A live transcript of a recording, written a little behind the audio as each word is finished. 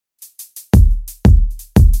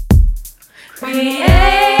Creative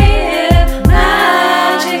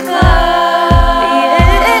Magic Club.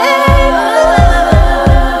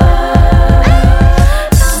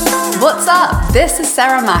 What's up? This is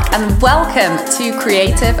Sarah Mack and welcome to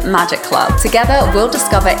Creative Magic Club. Together we'll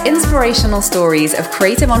discover inspirational stories of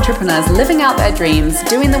creative entrepreneurs living out their dreams,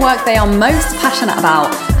 doing the work they are most passionate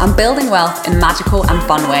about, and building wealth in magical and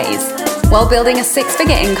fun ways. While building a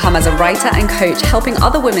six-figure income as a writer and coach, helping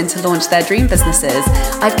other women to launch their dream businesses,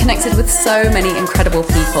 I've connected with so many incredible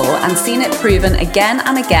people and seen it proven again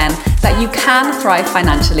and again that you can thrive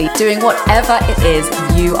financially doing whatever it is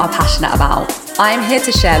you are passionate about. I am here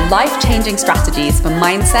to share life-changing strategies for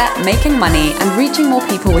mindset, making money, and reaching more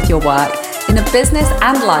people with your work in a business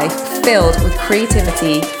and life filled with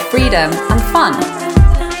creativity, freedom, and fun.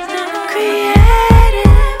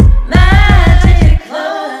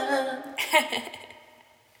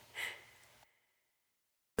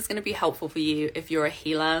 It's going to be helpful for you if you're a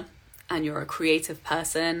healer and you're a creative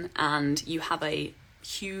person and you have a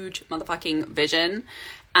huge motherfucking vision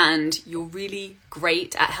and you're really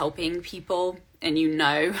great at helping people and you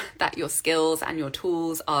know that your skills and your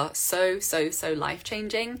tools are so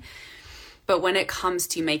life-changing. But when it comes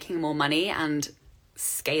to making more money and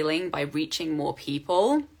scaling by reaching more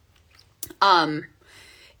people,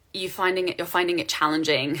 you're finding it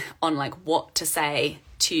challenging on like what to say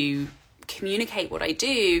to communicate what I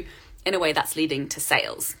do in a way that's leading to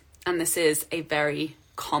sales. And this is a very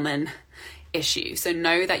common issue. So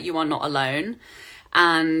know that you are not alone.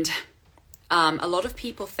 And a lot of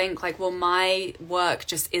people think like, well, my work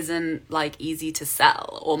just isn't like easy to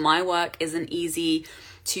sell, or my work isn't easy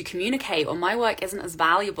to communicate, or my work isn't as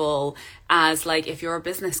valuable as like if you're a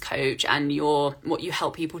business coach and what you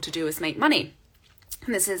help people to do is make money.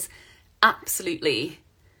 And this is absolutely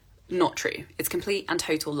not true. It's complete and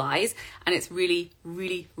total lies. And it's really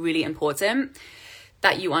important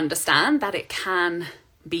that you understand that it can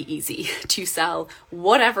be easy to sell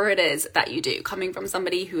whatever it is that you do. Coming from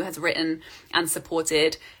somebody who has written and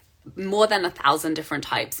supported more than 1,000 different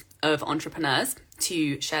types of entrepreneurs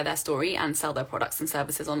to share their story and sell their products and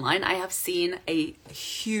services online, I have seen a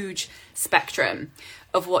huge spectrum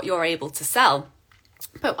of what you're able to sell.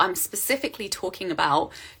 But I'm specifically talking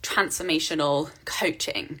about transformational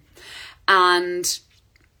coaching. And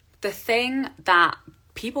the thing that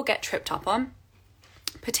people get tripped up on,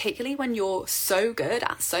 particularly when you're so good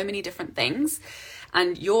at so many different things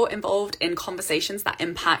and you're involved in conversations that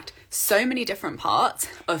impact so many different parts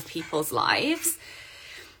of people's lives,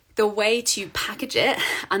 the way to package it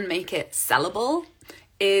and make it sellable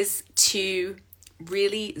is to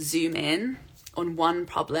really zoom in on one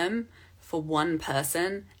problem for one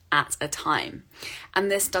person at a time. And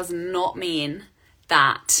this does not mean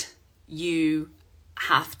that you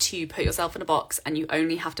have to put yourself in a box and you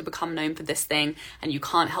only have to become known for this thing and you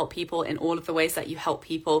can't help people in all of the ways that you help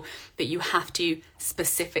people, but you have to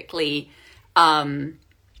specifically,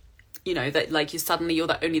 that like you're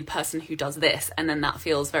the only person who does this. And then that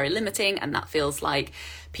feels very limiting and that feels like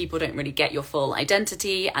people don't really get your full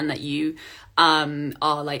identity and that you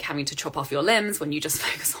are like having to chop off your limbs when you just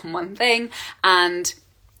focus on one thing. And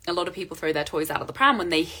a lot of people throw their toys out of the pram when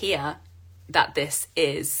they hear that this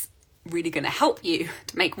is really going to help you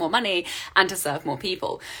to make more money and to serve more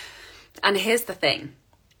people. And here's the thing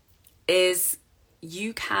is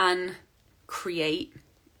you can create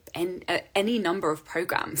any number of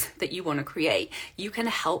programs that you want to create. You can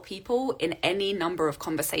help people in any number of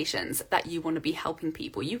conversations that you want to be helping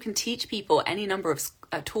people. You can teach people any number of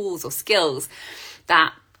tools or skills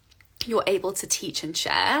that you're able to teach and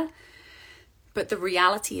share. But the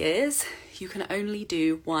reality is you can only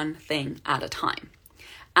do one thing at a time.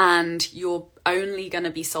 And you're only going to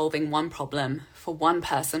be solving one problem for one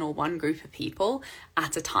person or one group of people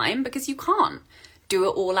at a time because you can't do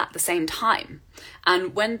it all at the same time.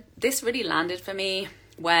 And when this really landed for me,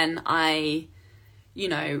 when I,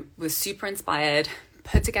 was super inspired,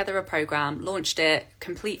 put together a program, launched it,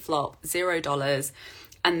 complete flop, $0.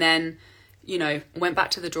 And then, went back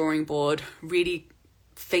to the drawing board, really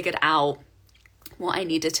figured out what I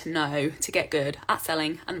needed to know to get good at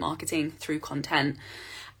selling and marketing through content,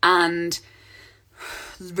 and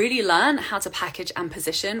really learn how to package and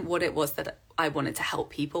position what it was that I wanted to help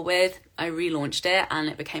people with. I relaunched it and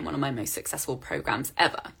it became one of my most successful programs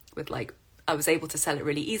ever. I was able to sell it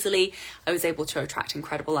really easily. I was able to attract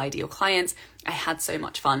incredible ideal clients. I had so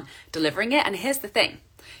much fun delivering it. And here's the thing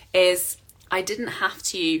is I didn't have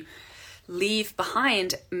to leave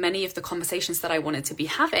behind many of the conversations that I wanted to be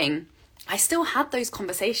having. I still had those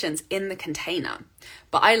conversations in the container,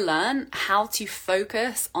 but I learned how to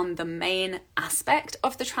focus on the main aspect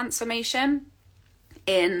of the transformation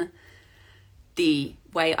in the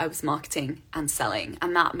way I was marketing and selling.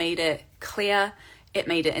 And that made it clear. It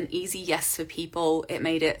made it an easy yes for people. It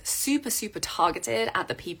made it super, super targeted at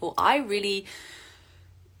the people I really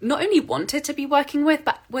not only wanted to be working with,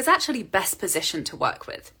 but was actually best positioned to work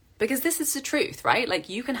with. Because this is the truth, right? Like,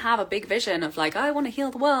 you can have a big vision of like, I want to heal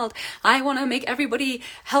the world. I want to make everybody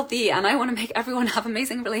healthy, and I want to make everyone have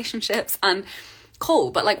amazing relationships, and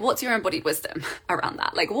cool. But like, what's your embodied wisdom around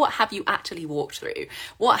that? Like, what have you actually walked through?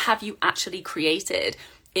 What have you actually created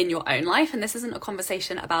in your own life? And this isn't a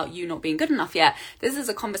conversation about you not being good enough yet. This is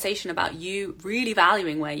a conversation about you really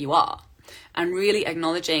valuing where you are and really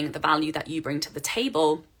acknowledging the value that you bring to the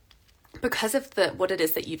table because of what it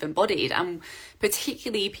is that you've embodied. And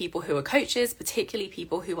particularly people who are coaches, particularly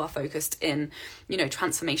people who are focused in,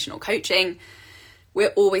 transformational coaching,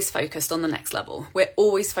 we're always focused on the next level. We're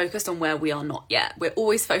always focused on where we are not yet. We're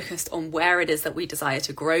always focused on where it is that we desire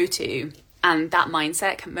to grow to. And that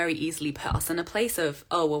mindset can very easily put us in a place of,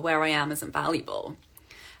 oh, well, where I am isn't valuable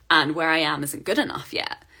and where I am isn't good enough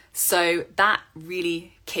yet. So that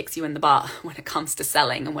really kicks you in the butt when it comes to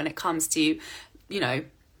selling and when it comes to,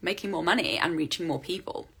 making more money and reaching more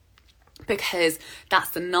people, because that's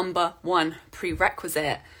the number one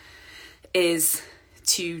prerequisite, is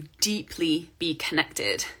to deeply be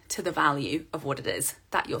connected to the value of what it is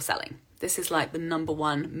that you're selling. This is like the number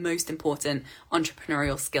one most important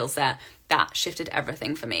entrepreneurial skill set that shifted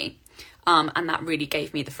everything for me. And that really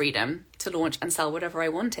gave me the freedom to launch and sell whatever I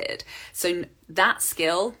wanted. So that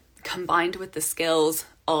skill, combined with the skills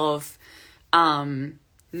of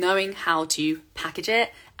knowing how to package it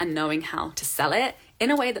and knowing how to sell it in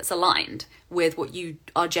a way that's aligned with what you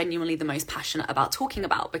are genuinely the most passionate about talking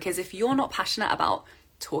about. Because if you're not passionate about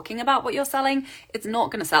talking about what you're selling, it's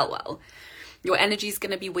not going to sell well. Your energy is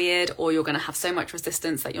going to be weird, or you're going to have so much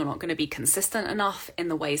resistance that you're not going to be consistent enough in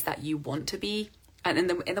the ways that you want to be and in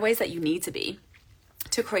the ways that you need to be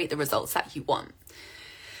to create the results that you want.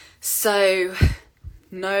 So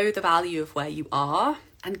know the value of where you are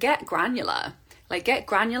and get granular. Like, get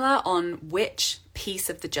granular on which piece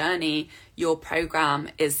of the journey your program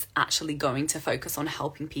is actually going to focus on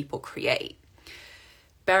helping people create.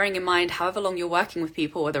 Bearing in mind, however long you're working with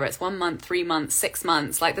people, whether it's 1 month, 3 months, 6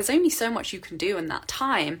 months, like, there's only so much you can do in that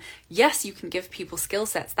time. Yes, you can give people skill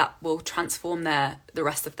sets that will transform the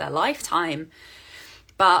rest of their lifetime,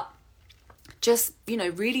 but just,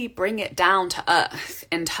 really bring it down to earth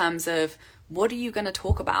in terms of, what are you going to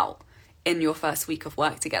talk about in your first week of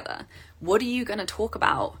work together? What are you going to talk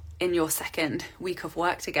about in your second week of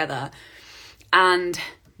work together? And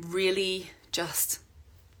really just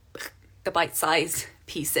the bite-sized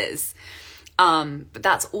pieces. But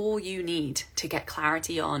that's all you need to get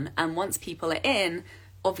clarity on. And once people are in,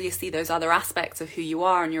 obviously those other aspects of who you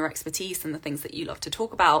are and your expertise and the things that you love to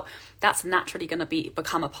talk about, that's naturally going to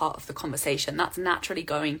become a part of the conversation. That's naturally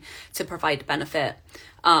going to provide benefit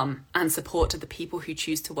and support to the people who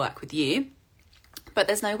choose to work with you. But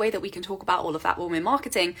there's no way that we can talk about all of that when we're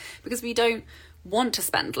marketing, because we don't want to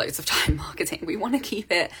spend loads of time marketing. We want to keep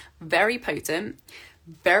it very potent,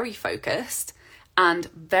 very focused, and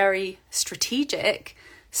very strategic,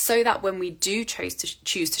 so that when we do choose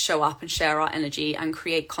to show up and share our energy and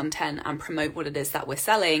create content and promote what it is that we're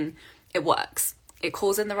selling, it works. It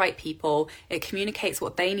calls in the right people. It communicates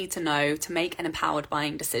what they need to know to make an empowered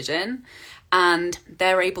buying decision. And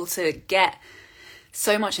they're able to get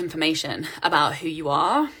so much information about who you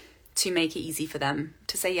are to make it easy for them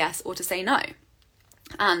to say yes or to say no.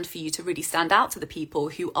 And for you to really stand out to the people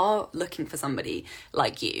who are looking for somebody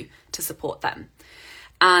like you to support them.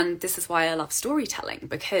 And this is why I love storytelling,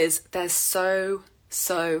 because there's so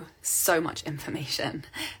much information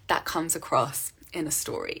that comes across in a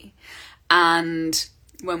story. And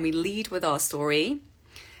when we lead with our story,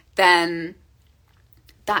 then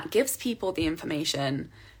that gives people the information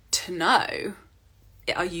to know,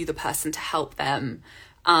 are you the person to help them?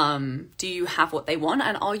 Do you have what they want?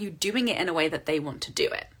 And are you doing it in a way that they want to do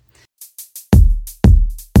it?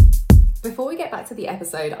 Before we get back to the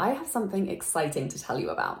episode, I have something exciting to tell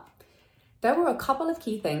you about. There were a couple of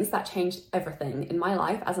key things that changed everything in my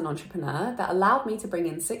life as an entrepreneur that allowed me to bring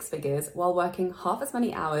in 6 figures while working half as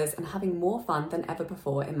many hours and having more fun than ever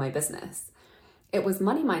before in my business. It was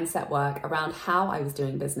money mindset work around how I was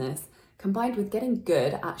doing business, combined with getting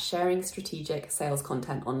good at sharing strategic sales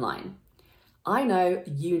content online. I know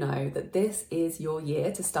you know that this is your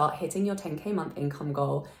year to start hitting your 10K month income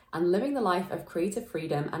goal and living the life of creative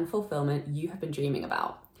freedom and fulfillment you have been dreaming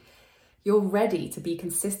about. You're ready to be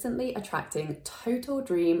consistently attracting total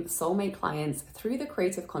dream soulmate clients through the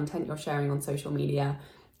creative content you're sharing on social media,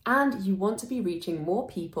 and you want to be reaching more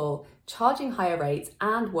people, charging higher rates,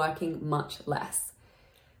 and working much less.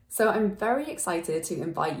 So I'm very excited to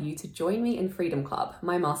invite you to join me in Freedom Club,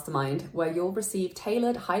 my mastermind, where you'll receive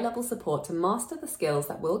tailored high-level support to master the skills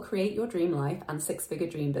that will create your dream life and six-figure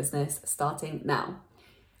dream business starting now.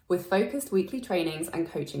 With focused weekly trainings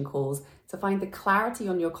and coaching calls to find the clarity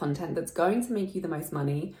on your content that's going to make you the most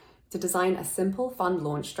money, to design a simple, fun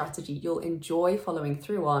launch strategy you'll enjoy following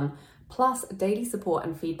through on, plus daily support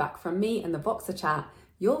and feedback from me in the Voxer chat,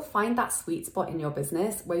 you'll find that sweet spot in your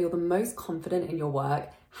business where you're the most confident in your work,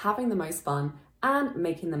 having the most fun, and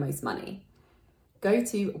making the most money. Go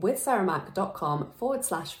to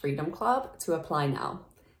withsarahmac.com/freedom club to apply now.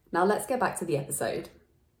 Now let's get back to the episode.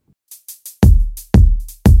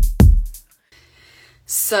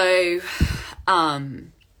 So,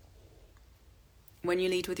 when you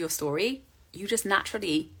lead with your story, you just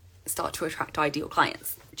naturally start to attract ideal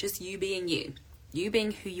clients. Just you being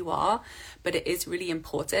who you are. But it is really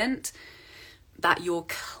important that you're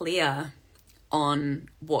clear on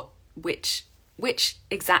which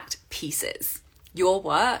exact pieces. Your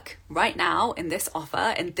work right now in this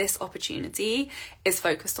offer, in this opportunity, is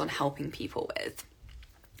focused on helping people with.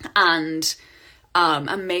 And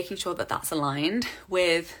making sure that that's aligned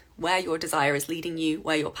with where your desire is leading you,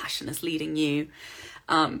 where your passion is leading you,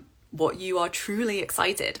 what you are truly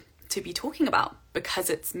excited to be talking about because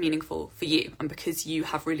it's meaningful for you and because you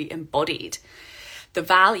have really embodied the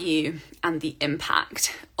value and the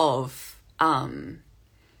impact of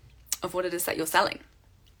what it is that you're selling.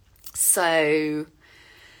 So,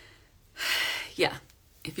 yeah.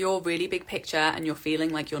 If you're really big picture and you're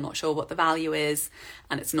feeling like you're not sure what the value is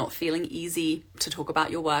and it's not feeling easy to talk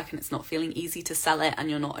about your work and it's not feeling easy to sell it and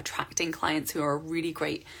you're not attracting clients who are a really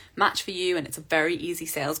great match for you and it's a very easy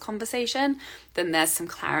sales conversation, then there's some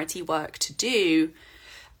clarity work to do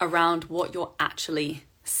around what you're actually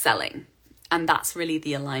selling. And that's really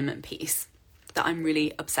the alignment piece that I'm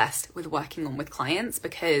really obsessed with working on with clients,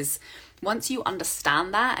 because once you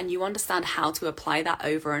understand that and you understand how to apply that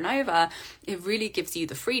over and over, it really gives you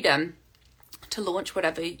the freedom to launch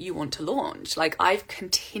whatever you want to launch. Like, I've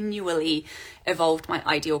continually evolved my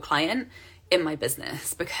ideal client in my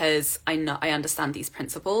business because I understand these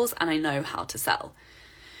principles and I know how to sell.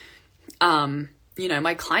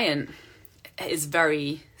 My client is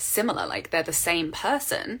very similar. Like, they're the same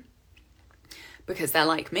person because they're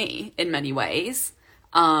like me in many ways.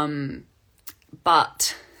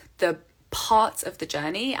 But the parts of the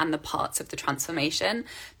journey and the parts of the transformation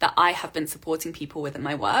that I have been supporting people with in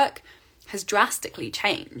my work has drastically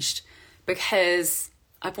changed because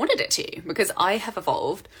I've wanted it to, because I have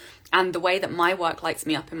evolved. And the way that my work lights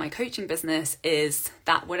me up in my coaching business is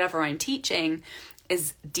that whatever I'm teaching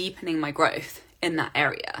is deepening my growth in that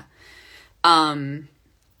area. And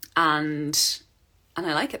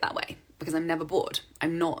I like it that way because I'm never bored.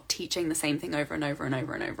 I'm not teaching the same thing over and over and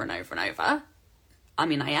over and over and over and over. I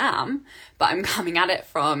mean, I am, but I'm coming at it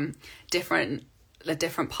from a different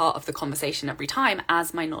part of the conversation every time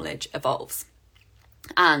as my knowledge evolves.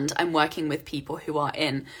 And I'm working with people who are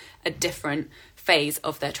in a different phase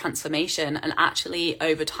of their transformation. And actually,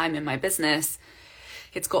 over time in my business,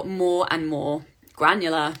 it's got more and more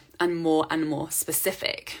granular and more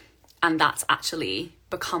specific. And that's actually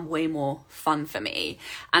become way more fun for me.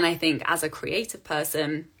 And I think as a creative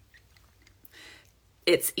person,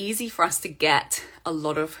 it's easy for us to get a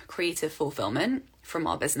lot of creative fulfillment from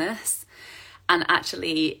our business. And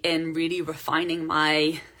actually, in really refining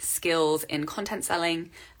my skills in content selling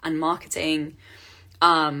and marketing,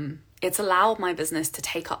 it's allowed my business to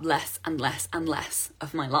take up less and less and less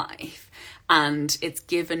of my life. And it's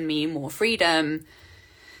given me more freedom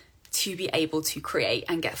to be able to create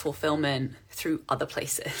and get fulfillment through other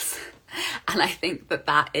places. And I think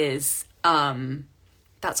that is,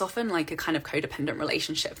 that's often like a kind of codependent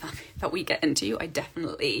relationship that we get into. I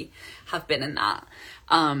definitely have been in that,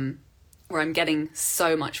 where I'm getting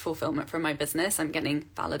so much fulfillment from my business. I'm getting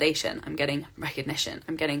validation, I'm getting recognition,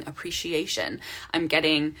 I'm getting appreciation, I'm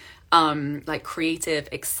getting like creative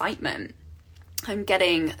excitement, I'm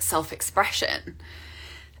getting self-expression.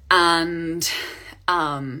 And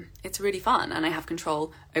it's really fun and I have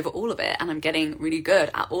control over all of it and I'm getting really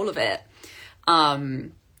good at all of it.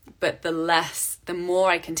 But the more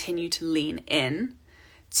I continue to lean in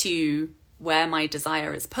to where my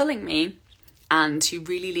desire is pulling me and to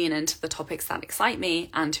really lean into the topics that excite me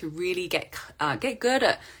and to really get good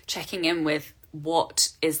at checking in with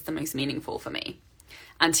what is the most meaningful for me.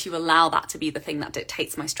 And to allow that to be the thing that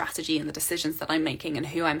dictates my strategy and the decisions that I'm making and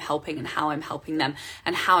who I'm helping and how I'm helping them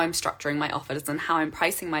and how I'm structuring my offers and how I'm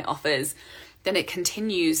pricing my offers, then it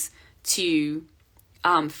continues to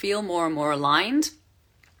feel more and more aligned.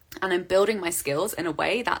 And I'm building my skills in a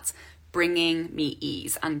way that's bringing me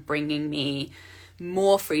ease and bringing me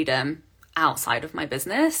more freedom outside of my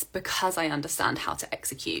business because I understand how to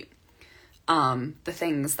execute the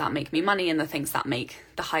things that make me money and the things that make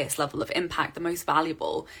the highest level of impact, the most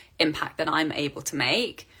valuable impact that I'm able to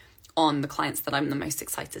make on the clients that I'm the most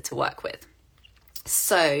excited to work with.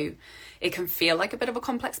 So it can feel like a bit of a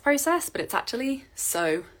complex process, but it's actually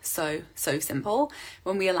so simple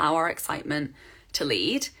when we allow our excitement to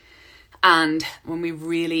lead. And when we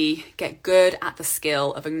really get good at the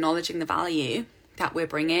skill of acknowledging the value that we're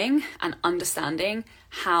bringing and understanding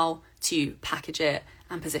how to package it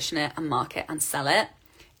and position it and market and sell it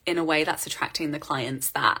in a way that's attracting the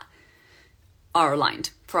clients that are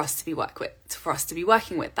aligned for us to be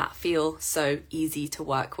working with, that feel so easy to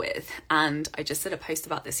work with. And I just did a post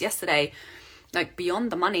about this yesterday. Like,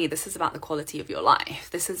 beyond the money, this is about the quality of your life.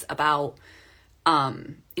 This is about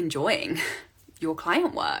enjoying your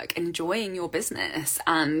client work, enjoying your business,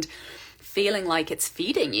 and feeling like it's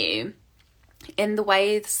feeding you in the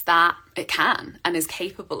ways that it can and is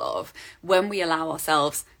capable of when we allow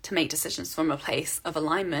ourselves to make decisions from a place of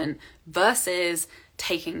alignment versus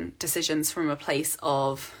taking decisions from a place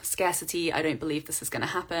of scarcity. I don't believe this is going to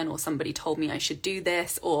happen, or somebody told me I should do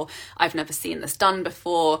this, or I've never seen this done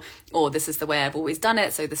before, or this is the way I've always done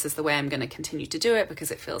it, so this is the way I'm going to continue to do it because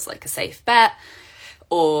it feels like a safe bet,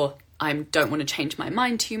 or I don't want to change my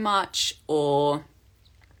mind too much, or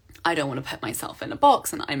I don't want to put myself in a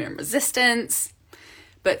box and I'm in resistance.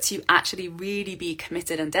 But to actually really be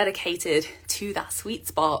committed and dedicated to that sweet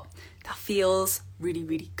spot that feels really,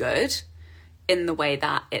 really good in the way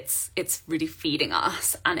that it's really feeding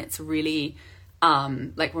us, and it's really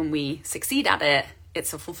like when we succeed at it,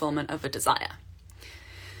 it's a fulfillment of a desire,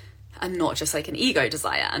 and not just like an ego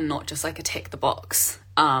desire, and not just like a tick the box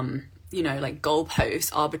like goalposts,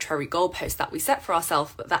 arbitrary goalposts that we set for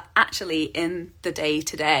ourselves, but that actually in the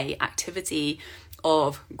day-to-day activity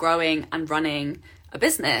of growing and running a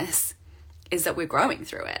business is that we're growing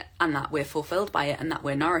through it, and that we're fulfilled by it, and that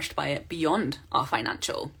we're nourished by it beyond our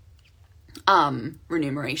financial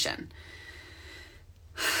remuneration,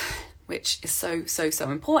 which is so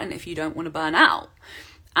important if you don't want to burn out.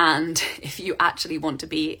 And if you actually want to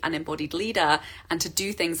be an embodied leader and to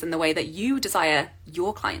do things in the way that you desire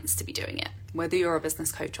your clients to be doing it, whether you're a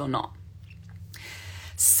business coach or not.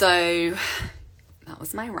 So that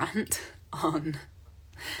was my rant on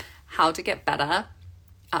how to get better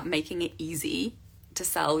at making it easy to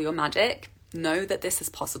sell your magic. Know that this is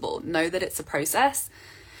possible. Know that it's a process.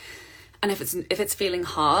 And if it's feeling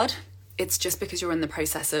hard, it's just because you're in the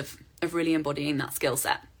process of really embodying that skill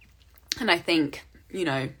set. And I think,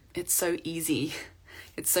 it's so easy.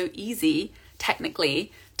 It's so easy,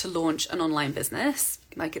 technically, to launch an online business.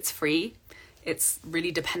 Like, it's free. It's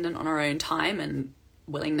really dependent on our own time and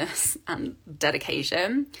willingness and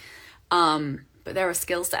dedication. But there are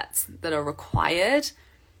skill sets that are required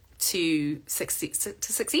to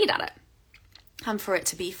succeed at it, and for it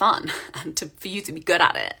to be fun, and for you to be good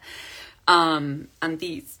at it. And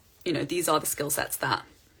these are the skill sets that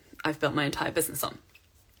I've built my entire business on.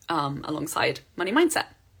 Alongside money mindset.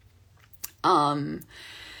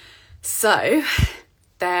 So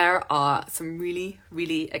there are some really,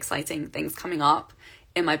 really exciting things coming up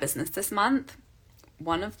in my business this month.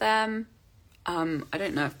 One of them, I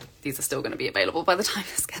don't know if these are still going to be available by the time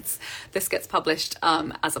this gets published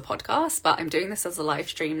as a podcast, but I'm doing this as a live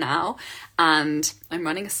stream now, and I'm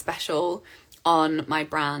running a special on my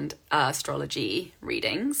brand astrology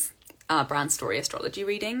readings. Brand story astrology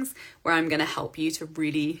readings, where I'm going to help you to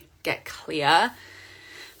really get clear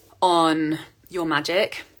on your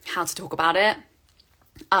magic, how to talk about it,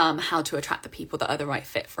 how to attract the people that are the right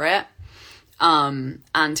fit for it, and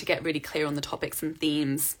to get really clear on the topics and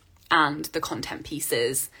themes and the content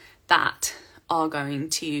pieces that are going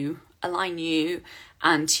to align you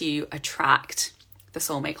and to attract the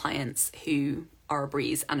soulmate clients who are a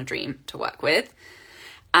breeze and a dream to work with.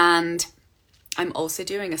 And I'm also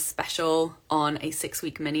doing a special on a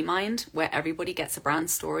 6-week mini mind where everybody gets a brand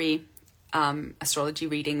story astrology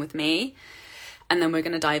reading with me. And then we're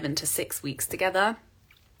going to dive into 6 weeks together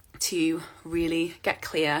to really get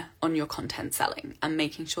clear on your content selling and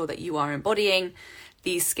making sure that you are embodying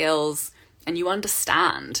these skills and you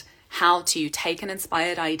understand how to take an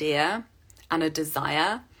inspired idea and a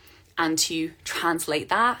desire and to translate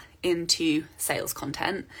that into sales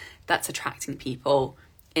content that's attracting people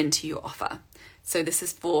into your offer. So this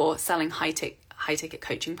is for selling high ticket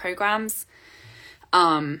coaching programs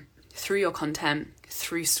through your content,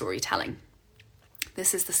 through storytelling.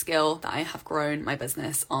 This is the skill that I have grown my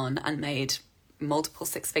business on and made multiple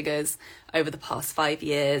 6 figures over the past 5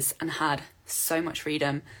 years, and had so much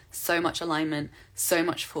freedom, so much alignment, so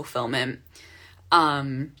much fulfillment.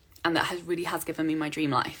 And and that really has given me my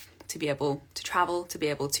dream life, to be able to travel, to be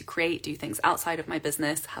able to create, do things outside of my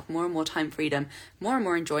business, have more and more time freedom, more and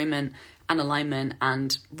more enjoyment and alignment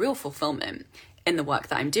and real fulfillment in the work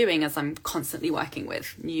that I'm doing, as I'm constantly working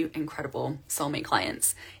with new incredible soulmate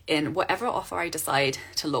clients in whatever offer I decide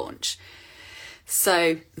to launch.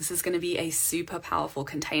 So this is going to be a super powerful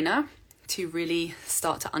container to really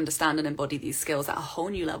start to understand and embody these skills at a whole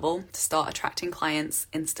new level, to start attracting clients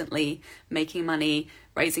instantly, making money,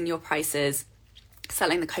 raising your prices,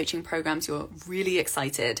 selling the coaching programs you're really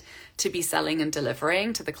excited to be selling and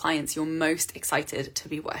delivering to the clients you're most excited to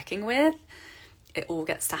be working with. It all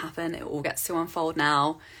gets to happen. It all gets to unfold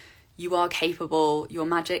now. You are capable. Your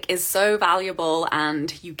magic is so valuable,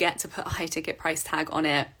 and you get to put a high ticket price tag on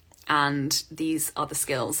it. And these are the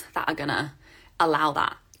skills that are going to allow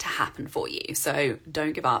that to happen for you. So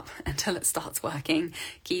don't give up until it starts working.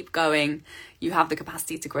 Keep going. You have the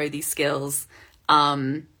capacity to grow these skills.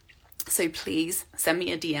 So please send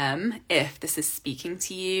me a DM if this is speaking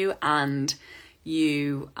to you and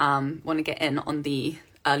you want to get in on the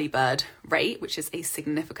early bird rate, which is a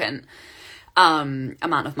significant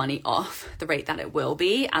amount of money off the rate that it will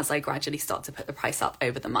be as I gradually start to put the price up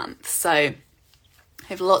over the month. So I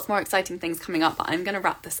have lots more exciting things coming up, but I'm going to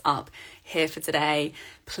wrap this up here for today.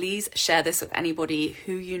 Please share this with anybody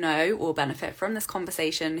who you know will benefit from this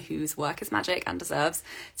conversation, whose work is magic and deserves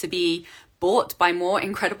to be bought by more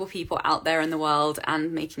incredible people out there in the world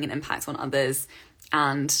and making an impact on others.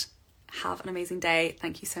 And have an amazing day.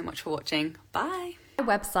 Thank you so much for watching. Bye. My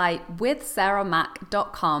website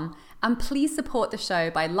withsarahmac.com, and please support the show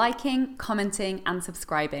by liking, commenting, and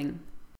subscribing.